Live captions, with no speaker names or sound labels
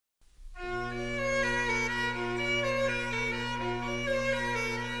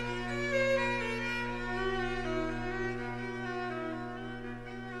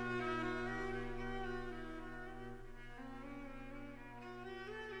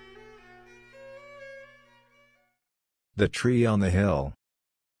The Tree on the Hill.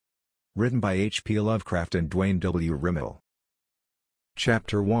 Written by H.P. Lovecraft and Duane W. Rimel.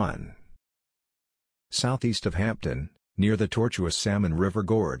 Chapter 1. Southeast of Hampton, near the tortuous Salmon River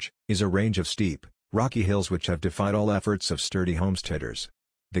Gorge, is a range of steep, rocky hills which have defied all efforts of sturdy homesteaders.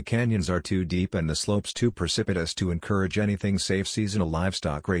 The canyons are too deep and the slopes too precipitous to encourage anything save seasonal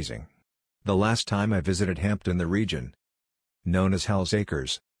livestock raising. The last time I visited Hampton, the region, known as Hell's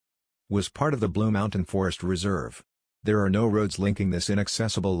Acres, was part of the Blue Mountain Forest Reserve. There are no roads linking this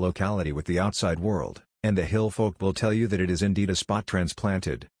inaccessible locality with the outside world, and the hill folk will tell you that it is indeed a spot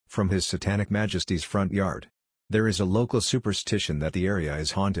transplanted from His Satanic Majesty's front yard. There is a local superstition that the area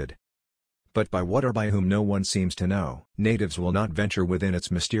is haunted, but by what or by whom no one seems to know. Natives will not venture within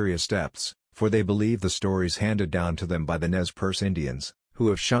its mysterious depths, for they believe the stories handed down to them by the Nez Perce Indians, who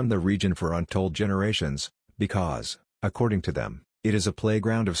have shunned the region for untold generations, because, according to them, it is a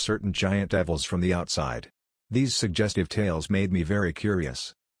playground of certain giant devils from the outside. These suggestive tales made me very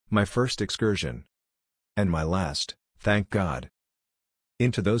curious. My first excursion, and my last, thank God,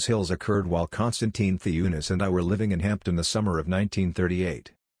 into those hills occurred while Constantine Theeunis and I were living in Hampton the summer of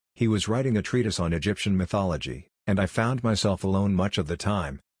 1938. He was writing a treatise on Egyptian mythology, and I found myself alone much of the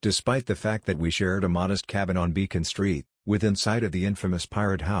time, despite the fact that we shared a modest cabin on Beacon Street, within sight of the infamous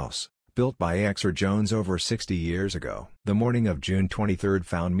Pirate House, built by Axer Jones over 60 years ago. The morning of June 23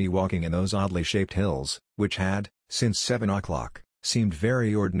 found me walking in those oddly shaped hills, which had, since 7 o'clock, seemed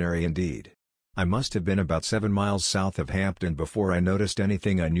very ordinary indeed. I must have been about 7 miles south of Hampton before I noticed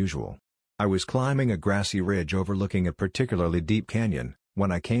anything unusual. I was climbing a grassy ridge overlooking a particularly deep canyon,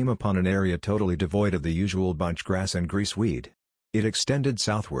 when I came upon an area totally devoid of the usual bunch grass and greaseweed. It extended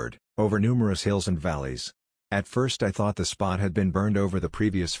southward, over numerous hills and valleys. At first I thought the spot had been burned over the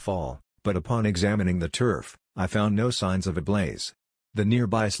previous fall, but upon examining the turf, I found no signs of a blaze. The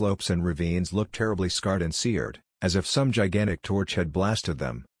nearby slopes and ravines looked terribly scarred and seared, as if some gigantic torch had blasted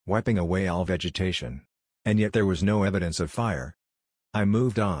them, wiping away all vegetation. And yet there was no evidence of fire. I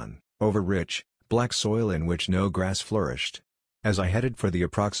moved on, over rich, black soil in which no grass flourished. As I headed for the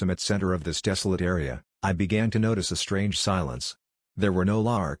approximate center of this desolate area, I began to notice a strange silence. There were no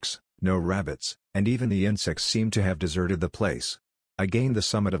larks, no rabbits, and even the insects seemed to have deserted the place. I gained the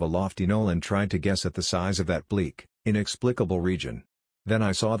summit of a lofty knoll and tried to guess at the size of that bleak, inexplicable region. Then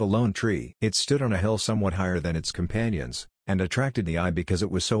I saw the lone tree. It stood on a hill somewhat higher than its companions, and attracted the eye because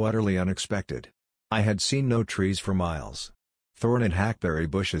it was so utterly unexpected. I had seen no trees for miles. Thorn and hackberry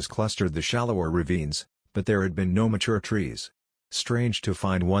bushes clustered the shallower ravines, but there had been no mature trees. Strange to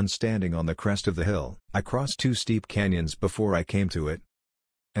find one standing on the crest of the hill. I crossed 2 steep canyons before I came to it,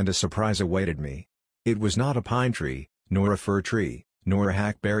 and a surprise awaited me. It was not a pine tree, nor a fir tree, nor a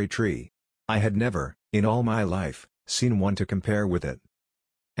hackberry tree. I had never, in all my life, seen one to compare with it.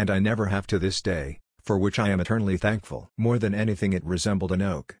 And I never have to this day, for which I am eternally thankful. More than anything it resembled an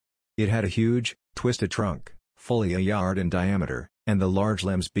oak. It had a huge, twisted trunk, fully a yard in diameter, and the large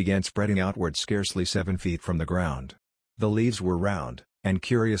limbs began spreading outward scarcely 7 feet from the ground. The leaves were round, and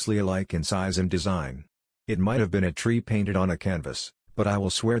curiously alike in size and design. It might have been a tree painted on a canvas, but I will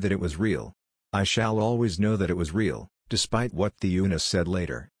swear that it was real. I shall always know that it was real, despite what Theeunis said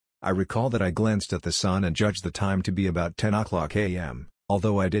later. I recall that I glanced at the sun and judged the time to be about 10 o'clock a.m.,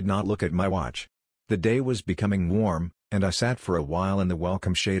 although I did not look at my watch. The day was becoming warm, and I sat for a while in the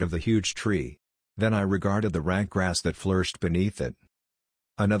welcome shade of the huge tree. Then I regarded the rank grass that flourished beneath it.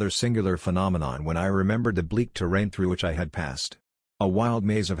 Another singular phenomenon when I remembered the bleak terrain through which I had passed. A wild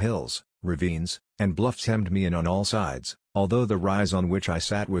maze of hills, ravines, and bluffs hemmed me in on all sides, although the rise on which I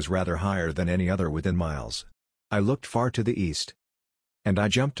sat was rather higher than any other within miles. I looked far to the east, and I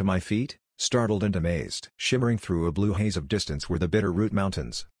jumped to my feet, startled and amazed. Shimmering through a blue haze of distance were the Bitterroot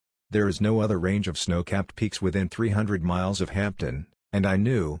Mountains. There is no other range of snow-capped peaks within 300 miles of Hampton, and I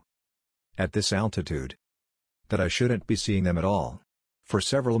knew, at this altitude, that I shouldn't be seeing them at all. For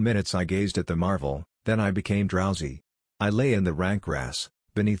several minutes I gazed at the marvel, then I became drowsy. I lay in the rank grass,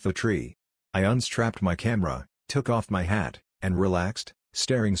 beneath the tree. I unstrapped my camera, took off my hat, and relaxed,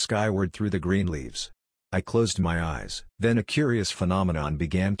 staring skyward through the green leaves. I closed my eyes. Then a curious phenomenon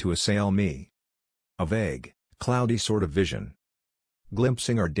began to assail me. A vague, cloudy sort of vision.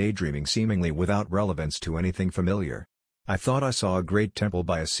 Glimpsing or daydreaming seemingly without relevance to anything familiar. I thought I saw a great temple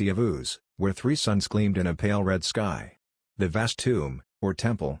by a sea of ooze, where 3 suns gleamed in a pale red sky. The vast tomb, or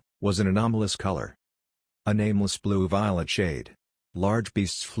temple, was an anomalous color. A nameless blue-violet shade. Large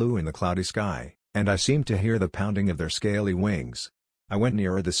beasts flew in the cloudy sky, and I seemed to hear the pounding of their scaly wings. I went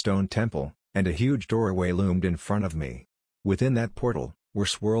nearer the stone temple, and a huge doorway loomed in front of me. Within that portal, were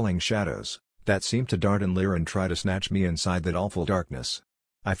swirling shadows, that seemed to dart and leer and try to snatch me inside that awful darkness.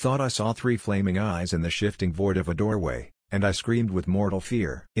 I thought I saw 3 flaming eyes in the shifting void of a doorway, and I screamed with mortal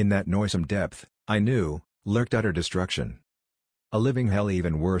fear. In that noisome depth, I knew, lurked utter destruction. A living hell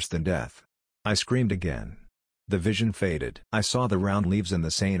even worse than death. I screamed again. The vision faded. I saw the round leaves in the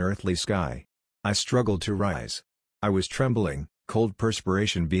sane earthly sky. I struggled to rise. I was trembling, cold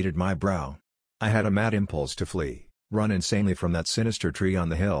perspiration beaded my brow. I had a mad impulse to flee, run insanely from that sinister tree on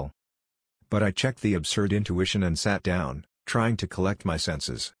the hill. But I checked the absurd intuition and sat down, trying to collect my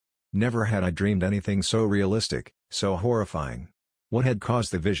senses. Never had I dreamed anything so realistic, so horrifying. What had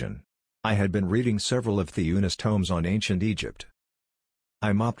caused the vision? I had been reading several of Theunis' tomes on ancient Egypt.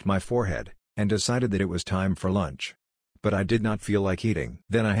 I mopped my forehead, and decided that it was time for lunch. But I did not feel like eating.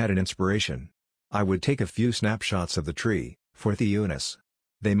 Then I had an inspiration. I would take a few snapshots of the tree, for Theunis.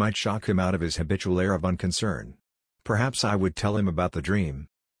 They might shock him out of his habitual air of unconcern. Perhaps I would tell him about the dream.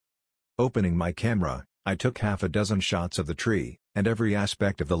 Opening my camera, I took half a dozen shots of the tree, and every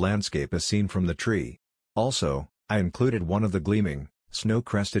aspect of the landscape as seen from the tree. Also, I included one of the gleaming,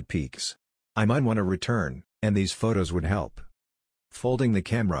 snow-crested peaks. I might want to return, and these photos would help. Folding the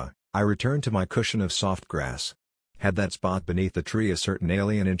camera, I returned to my cushion of soft grass. Had that spot beneath the tree a certain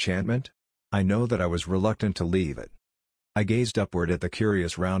alien enchantment? I know that I was reluctant to leave it. I gazed upward at the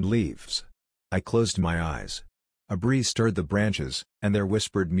curious round leaves. I closed my eyes. A breeze stirred the branches, and their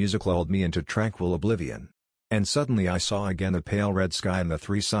whispered music lulled me into tranquil oblivion. And suddenly I saw again the pale red sky and the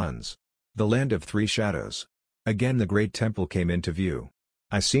 3 suns. The land of 3 shadows. Again the great temple came into view.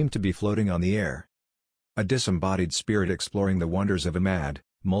 I seemed to be floating on the air. A disembodied spirit exploring the wonders of a mad,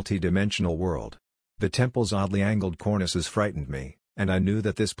 multi-dimensional world. The temple's oddly angled cornices frightened me, and I knew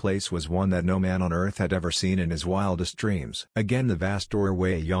that this place was one that no man on earth had ever seen in his wildest dreams. Again the vast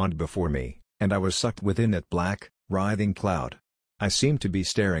doorway yawned before me, and I was sucked within that black, writhing cloud. I seemed to be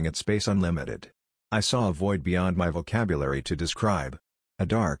staring at space unlimited. I saw a void beyond my vocabulary to describe. A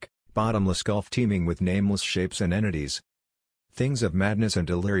dark, bottomless gulf teeming with nameless shapes and entities. Things of madness and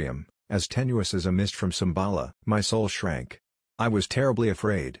delirium, as tenuous as a mist from Shambhala. My soul shrank. I was terribly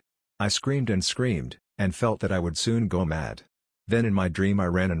afraid. I screamed, and felt that I would soon go mad. Then in my dream I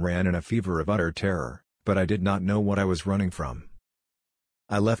ran in a fever of utter terror, but I did not know what I was running from.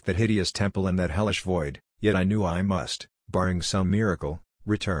 I left that hideous temple and that hellish void, yet I knew I must, barring some miracle,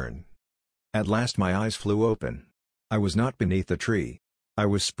 return. At last my eyes flew open. I was not beneath the tree. I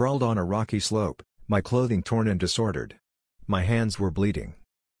was sprawled on a rocky slope, my clothing torn and disordered. My hands were bleeding.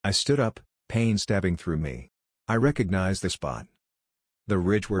 I stood up, pain stabbing through me. I recognized the spot. The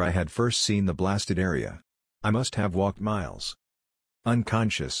ridge where I had first seen the blasted area. I must have walked miles.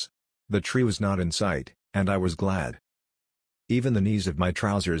 Unconscious. The tree was not in sight, and I was glad. Even the knees of my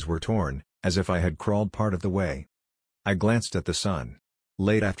trousers were torn, as if I had crawled part of the way. I glanced at the sun.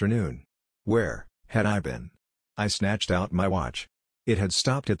 Late afternoon. Where had I been? I snatched out my watch. It had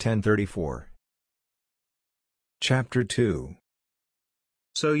stopped at 10:34. Chapter 2.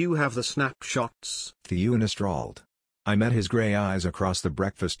 So you have the snapshots? Theunis drawled. I met his gray eyes across the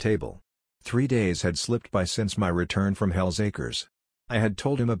breakfast table. 3 days had slipped by since my return from Hell's Acres. I had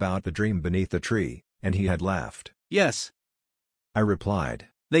told him about the dream beneath the tree, and he had laughed. Yes, I replied.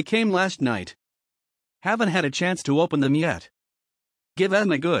 they came last night. Haven't had a chance to open them yet. Give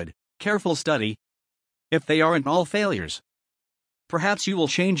them a good, careful study. If they aren't all failures, perhaps you will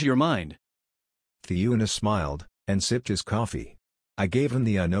change your mind. Theunis smiled, and sipped his coffee. I gave him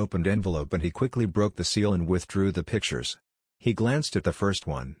the unopened envelope and he quickly broke the seal and withdrew the pictures. He glanced at the first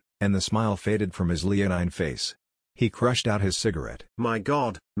one, and the smile faded from his leonine face. He crushed out his cigarette. My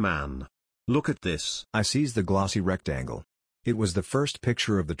God, man. Look at this. I seized the glossy rectangle. It was the first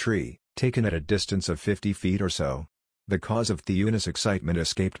picture of the tree, taken at a distance of 50 feet or so. The cause of Theunis' excitement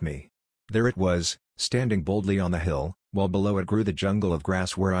escaped me. There it was, standing boldly on the hill, while below it grew the jungle of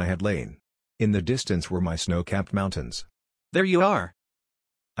grass where I had lain. In the distance were my snow-capped mountains. There you are,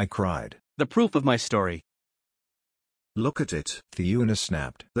 I cried. the proof of my story. Look at it. Theunis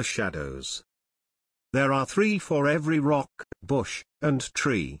snapped. The shadows. There are 3 for every rock, bush, and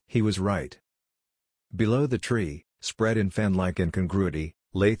tree. He was right. Below the tree, spread in fan-like incongruity,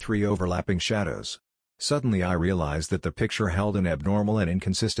 lay 3 overlapping shadows. Suddenly I realized that the picture held an abnormal and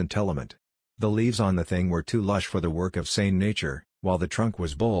inconsistent element. The leaves on the thing were too lush for the work of sane nature, while the trunk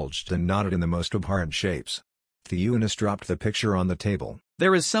was bulged and knotted in the most abhorrent shapes. Theunis dropped the picture on the table.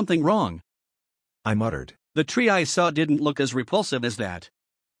 There is something wrong. I muttered. The tree I saw didn't look as repulsive as that.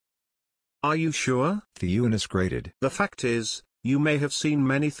 Are you sure? Theunis grated. The fact is, you may have seen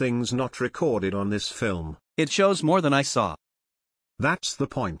many things not recorded on this film. It shows more than I saw. That's the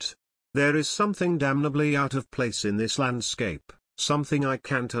point. There is something damnably out of place in this landscape, something I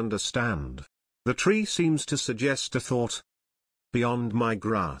can't understand. The tree seems to suggest a thought. beyond my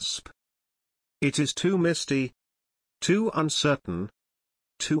grasp. It is too misty, too uncertain,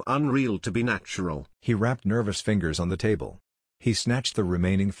 too unreal to be natural. He rapped nervous fingers on the table. He snatched the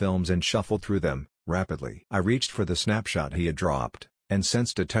remaining films and shuffled through them, rapidly. I reached for the snapshot he had dropped, and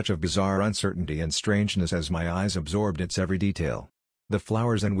sensed a touch of bizarre uncertainty and strangeness as my eyes absorbed its every detail. The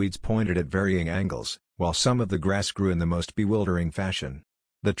flowers and weeds pointed at varying angles, while some of the grass grew in the most bewildering fashion.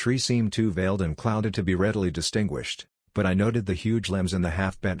 The tree seemed too veiled and clouded to be readily distinguished, but I noted the huge limbs and the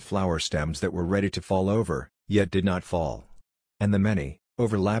half-bent flower stems that were ready to fall over, yet did not fall. And the many,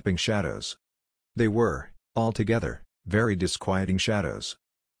 overlapping shadows. They were, altogether, very disquieting shadows.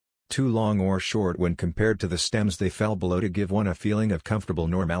 Too long or short when compared to the stems they fell below to give one a feeling of comfortable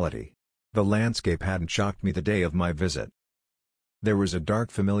normality. The landscape hadn't shocked me the day of my visit. There was a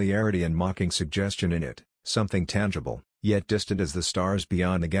dark familiarity and mocking suggestion in it, something tangible, yet distant as the stars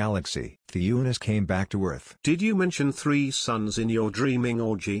beyond the galaxy. Theeunus came back to Earth. Did you mention 3 suns in your dreaming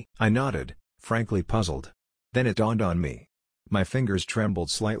orgy? I nodded, frankly puzzled. Then it dawned on me. My fingers trembled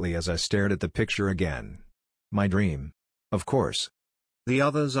slightly as I stared at the picture again. My dream. Of course. The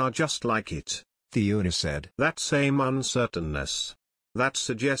others are just like it, Theeunus said. That same uncertainness. That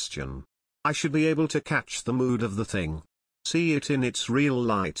suggestion. I should be able to catch the mood of the thing. See it in its real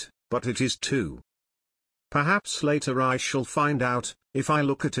light, but it is too. Perhaps later I shall find out, if I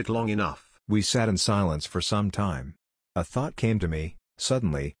look at it long enough. We sat in silence for some time. A thought came to me,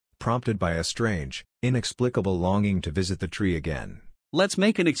 suddenly, prompted by a strange, inexplicable longing to visit the tree again. Let's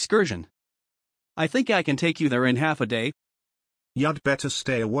make an excursion. I think I can take you there in half a day. You'd better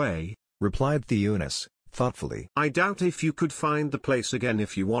stay away, replied Theeunus, thoughtfully. I doubt if you could find the place again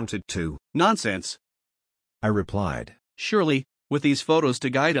if you wanted to. Nonsense, I replied. Surely, with these photos to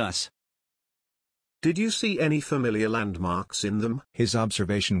guide us. Did you see any familiar landmarks in them? His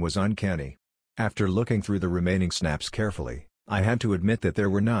observation was uncanny. After looking through the remaining snaps carefully, I had to admit that there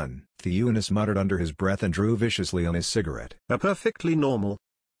were none. Theeunus muttered under his breath and drew viciously on his cigarette. A perfectly normal,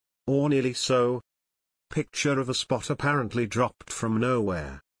 or nearly so, picture of a spot apparently dropped from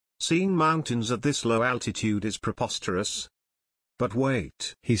nowhere. Seeing mountains at this low altitude is preposterous. But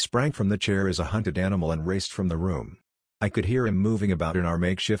wait. He sprang from the chair as a hunted animal and raced from the room. I could hear him moving about in our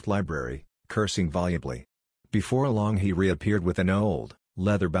makeshift library, cursing volubly. Before long he reappeared with an old,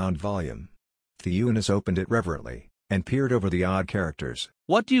 leather-bound volume. Theeunus opened it reverently, and peered over the odd characters.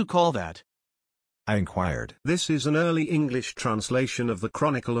 What do you call that? I inquired. This is an early English translation of the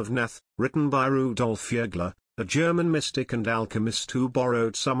Chronicle of Neth, written by Rudolf Jägler, a German mystic and alchemist who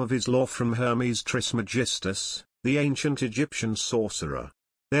borrowed some of his lore from Hermes Trismegistus, the ancient Egyptian sorcerer.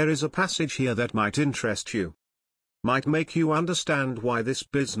 There is a passage here that might interest you. Might make you understand why this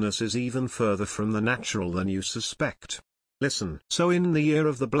business is even further from the natural than you suspect. Listen. So in the year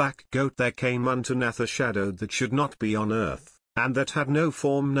of the black goat there came unto Neth a shadow that should not be on earth, and that had no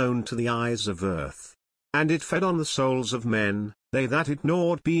form known to the eyes of earth. And it fed on the souls of men, they that it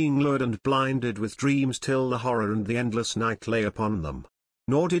gnawed being lured and blinded with dreams till the horror and the endless night lay upon them.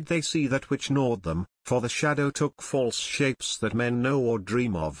 Nor did they see that which gnawed them, for the shadow took false shapes that men know or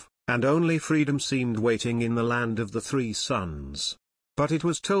dream of, and only freedom seemed waiting in the land of the 3 suns. But it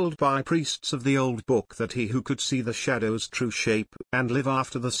was told by priests of the old book that he who could see the shadow's true shape and live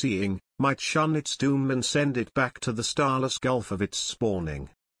after the seeing, might shun its doom and send it back to the starless gulf of its spawning.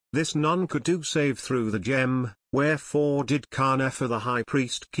 This none could do save through the gem, wherefore did Karnefer the high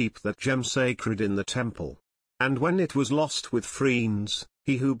priest keep that gem sacred in the temple. And when it was lost with Phrynes,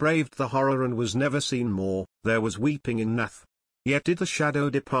 he who braved the horror and was never seen more, there was weeping in Neth. Yet did the shadow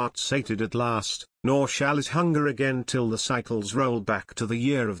depart sated at last, nor shall it hunger again till the cycles roll back to the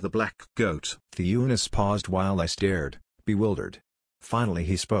year of the black goat. Theeunus paused while I stared, bewildered. Finally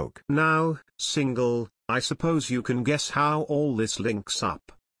he spoke. Now, Single, I suppose you can guess how all this links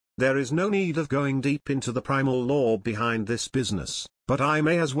up. There is no need of going deep into the primal lore behind this business, but I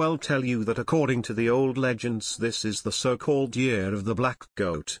may as well tell you that according to the old legends this is the so-called year of the black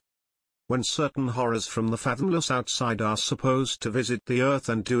goat, when certain horrors from the fathomless outside are supposed to visit the earth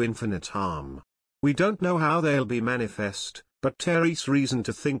and do infinite harm. We don't know how they'll be manifest, but there's reason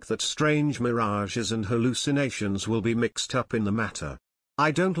to think that strange mirages and hallucinations will be mixed up in the matter.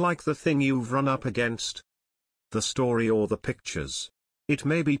 I don't like the thing you've run up against. The story or the pictures. It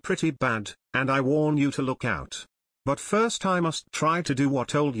may be pretty bad, and I warn you to look out. But first I must try to do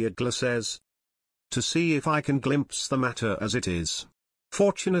what old Jägler says. To see if I can glimpse the matter as it is.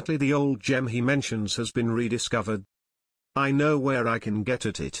 Fortunately the old gem he mentions has been rediscovered. I know where I can get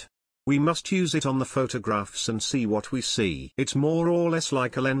at it. We must use it on the photographs and see what we see. It's more or less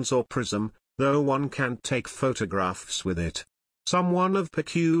like a lens or prism, though one can't take photographs with it. Someone of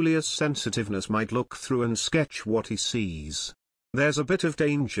peculiar sensitiveness might look through and sketch what he sees. There's a bit of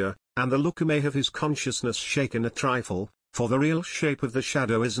danger, and the looker may have his consciousness shaken a trifle, for the real shape of the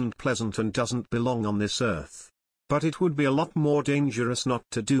shadow isn't pleasant and doesn't belong on this earth. But it would be a lot more dangerous not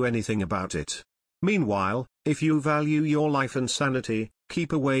to do anything about it. Meanwhile, if you value your life and sanity,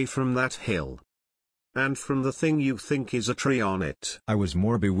 keep away from that hill. And from the thing you think is a tree on it. I was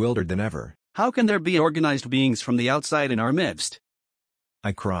more bewildered than ever. How can there be organized beings from the outside in our midst?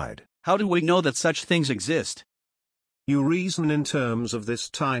 I cried. How do we know that such things exist? You reason in terms of this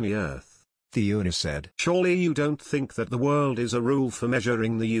tiny earth. Theeunus said. Surely you don't think that the world is a rule for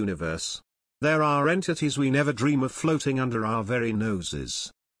measuring the universe. There are entities we never dream of floating under our very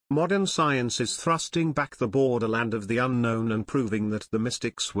noses. Modern science is thrusting back the borderland of the unknown and proving that the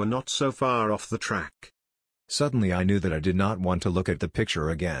mystics were not so far off the track. Suddenly I knew that I did not want to look at the picture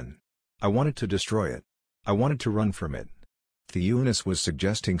again. I wanted to destroy it. I wanted to run from it. Theeunus was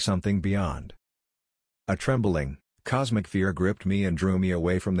suggesting something beyond. A trembling, cosmic fear gripped me and drew me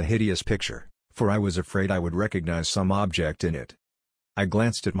away from the hideous picture, for I was afraid I would recognize some object in it. I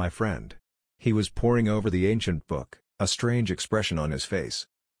glanced at my friend. He was poring over the ancient book, a strange expression on his face.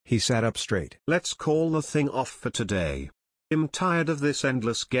 He sat up straight. Let's call the thing off for today. I'm tired of this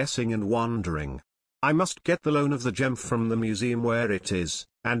endless guessing and wondering. I must get the loan of the gem from the museum where it is,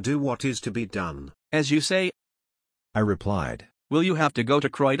 and do what is to be done. As you say, I replied. Will you have to go to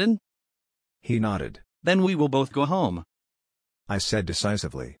Croydon? He nodded. Then we will both go home, I said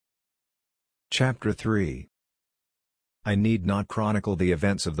decisively. Chapter 3. I need not chronicle the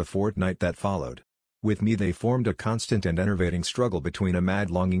events of the fortnight that followed. With me they formed a constant and enervating struggle between a mad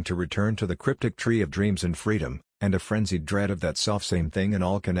longing to return to the cryptic tree of dreams and freedom, and a frenzied dread of that selfsame thing and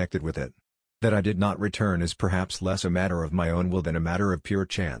all connected with it. That I did not return is perhaps less a matter of my own will than a matter of pure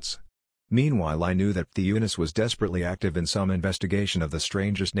chance. Meanwhile I knew that Theeunus was desperately active in some investigation of the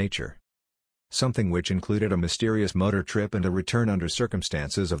strangest nature. Something which included a mysterious motor trip and a return under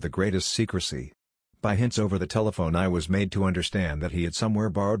circumstances of the greatest secrecy. By hints over the telephone I was made to understand that he had somewhere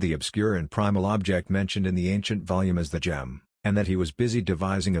borrowed the obscure and primal object mentioned in the ancient volume as the gem, and that he was busy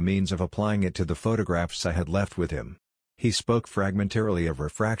devising a means of applying it to the photographs I had left with him. He spoke fragmentarily of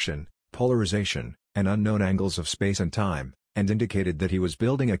refraction, polarization, and unknown angles of space and time, and indicated that he was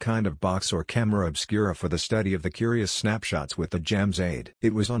building a kind of box or camera obscura for the study of the curious snapshots with the gem's aid.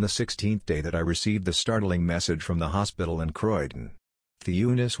 It was on the 16th day that I received the startling message from the hospital in Croydon.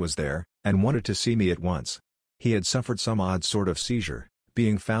 Theeunus was there, and wanted to see me at once. He had suffered some odd sort of seizure,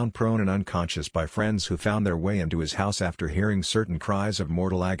 being found prone and unconscious by friends who found their way into his house after hearing certain cries of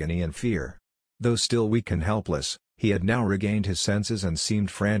mortal agony and fear. Though still weak and helpless, he had now regained his senses and seemed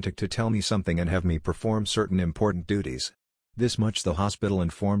frantic to tell me something and have me perform certain important duties. This much the hospital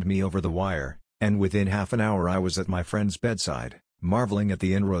informed me over the wire, and within half an hour I was at my friend's bedside, marveling at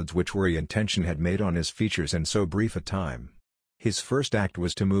the inroads which worry and tension had made on his features in so brief a time. His first act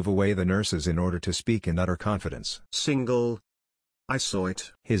was to move away the nurses in order to speak in utter confidence. Single. I saw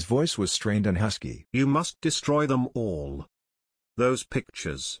it. His voice was strained and husky. You must destroy them all. Those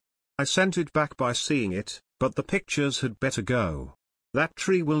pictures. I sent it back by seeing it, but the pictures had better go. That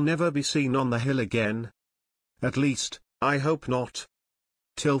tree will never be seen on the hill again. At least, I hope not.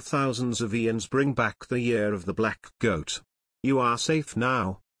 Till thousands of eons bring back the year of the black goat. You are safe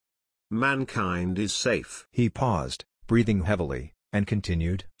now. Mankind is safe. He paused, breathing heavily, and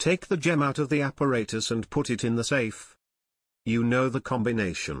continued. Take the gem out of the apparatus and put it in the safe. You know the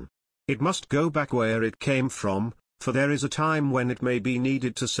combination. It must go back where it came from, for there is a time when it may be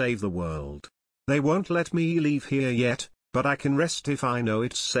needed to save the world. They won't let me leave here yet, but I can rest if I know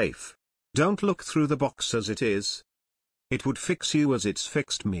it's safe. Don't look through the box as it is. It would fix you as it's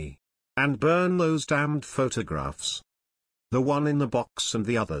fixed me. And burn those damned photographs. The one in the box and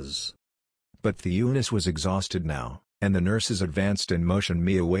the others. But Theeunus was exhausted now, and the nurses advanced and motioned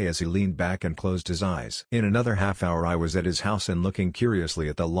me away as he leaned back and closed his eyes. In another half hour I was at his house and looking curiously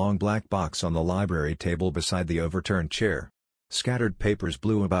at the long black box on the library table beside the overturned chair. Scattered papers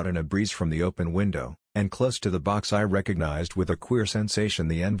blew about in a breeze from the open window, and close to the box I recognized with a queer sensation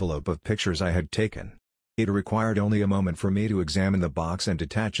the envelope of pictures I had taken. It required only a moment for me to examine the box and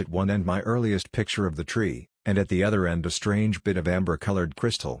detach at one end my earliest picture of the tree, and at the other end a strange bit of amber-colored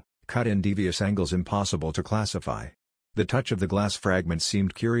crystal, cut in devious angles impossible to classify. The touch of the glass fragment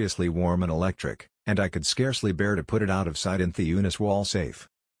seemed curiously warm and electric, and I could scarcely bear to put it out of sight in Theeunus' wall safe.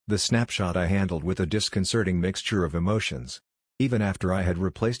 The snapshot I handled with a disconcerting mixture of emotions. Even after I had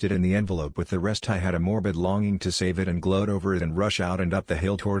replaced it in the envelope with the rest I had a morbid longing to save it and gloat over it and rush out and up the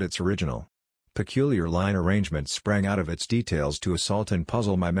hill toward its original. Peculiar line arrangements sprang out of its details to assault and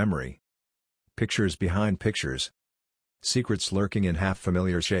puzzle my memory. Pictures behind pictures. Secrets lurking in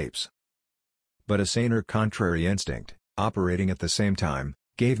half-familiar shapes. But a saner contrary instinct, operating at the same time,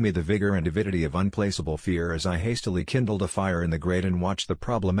 gave me the vigor and avidity of unplaceable fear as I hastily kindled a fire in the grate and watched the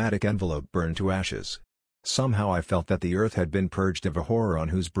problematic envelope burn to ashes. Somehow I felt that the earth had been purged of a horror on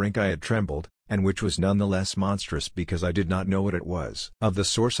whose brink I had trembled, and which was none the less monstrous because I did not know what it was. Of the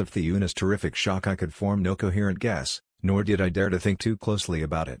source of Theuna's terrific shock I could form no coherent guess, nor did I dare to think too closely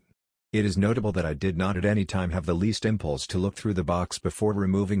about it. It is notable that I did not at any time have the least impulse to look through the box before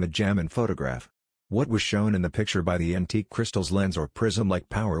removing the gem and photograph. What was shown in the picture by the antique crystal's lens or prism-like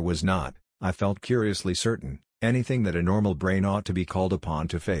power was not, I felt curiously certain, anything that a normal brain ought to be called upon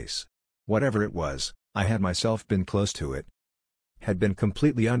to face. Whatever it was, I had myself been close to it, had been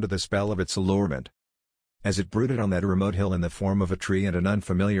completely under the spell of its allurement. As it brooded on that remote hill in the form of a tree and an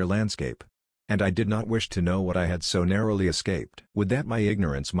unfamiliar landscape. And I did not wish to know what I had so narrowly escaped. Would that my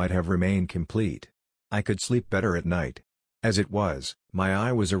ignorance might have remained complete. I could sleep better at night. As it was, my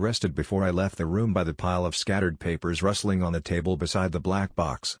eye was arrested before I left the room by the pile of scattered papers rustling on the table beside the black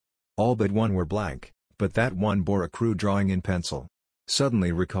box. All but one were blank, but that one bore a crude drawing in pencil.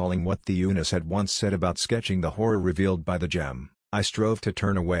 Suddenly recalling what Theeunis had once said about sketching the horror revealed by the gem, I strove to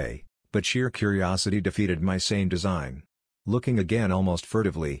turn away, but sheer curiosity defeated my sane design. Looking again almost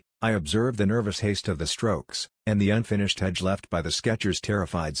furtively, I observed the nervous haste of the strokes, and the unfinished edge left by the sketcher's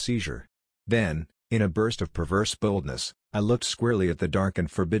terrified seizure. Then, in a burst of perverse boldness, I looked squarely at the dark and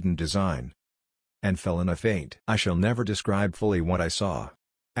forbidden design, and fell in a faint. I shall never describe fully what I saw.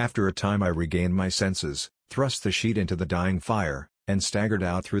 After a time I regained my senses, thrust the sheet into the dying fire, and staggered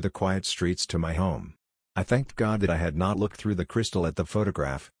out through the quiet streets to my home. I thanked God that I had not looked through the crystal at the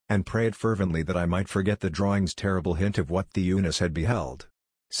photograph, and prayed fervently that I might forget the drawing's terrible hint of what Theeunis had beheld.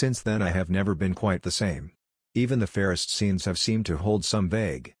 Since then I have never been quite the same. Even the fairest scenes have seemed to hold some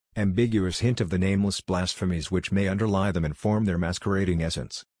vague, ambiguous hint of the nameless blasphemies which may underlie them and form their masquerading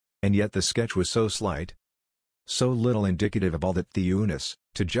essence. And yet the sketch was so slight, so little indicative of all that Theeunis,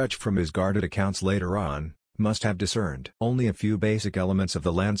 to judge from his guarded accounts later on, must have discerned. Only a few basic elements of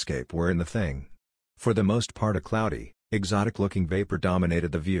the landscape were in the thing. For the most part a cloudy, exotic-looking vapor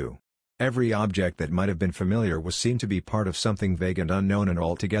dominated the view. Every object that might have been familiar was seen to be part of something vague and unknown and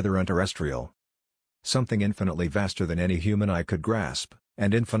altogether unterrestrial. Something infinitely vaster than any human eye could grasp,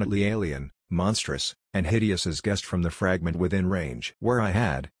 and infinitely alien, monstrous, and hideous as guessed from the fragment within range. Where I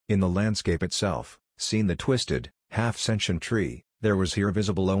had, in the landscape itself, seen the twisted, half-sentient tree, there was here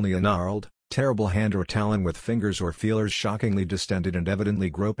visible only a gnarled, terrible hand or talon with fingers or feelers shockingly distended and evidently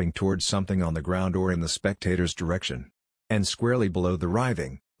groping towards something on the ground or in the spectator's direction. And squarely below the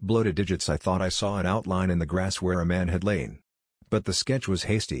writhing, bloated digits I thought I saw an outline in the grass where a man had lain. But the sketch was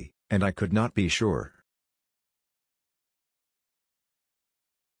hasty, and I could not be sure.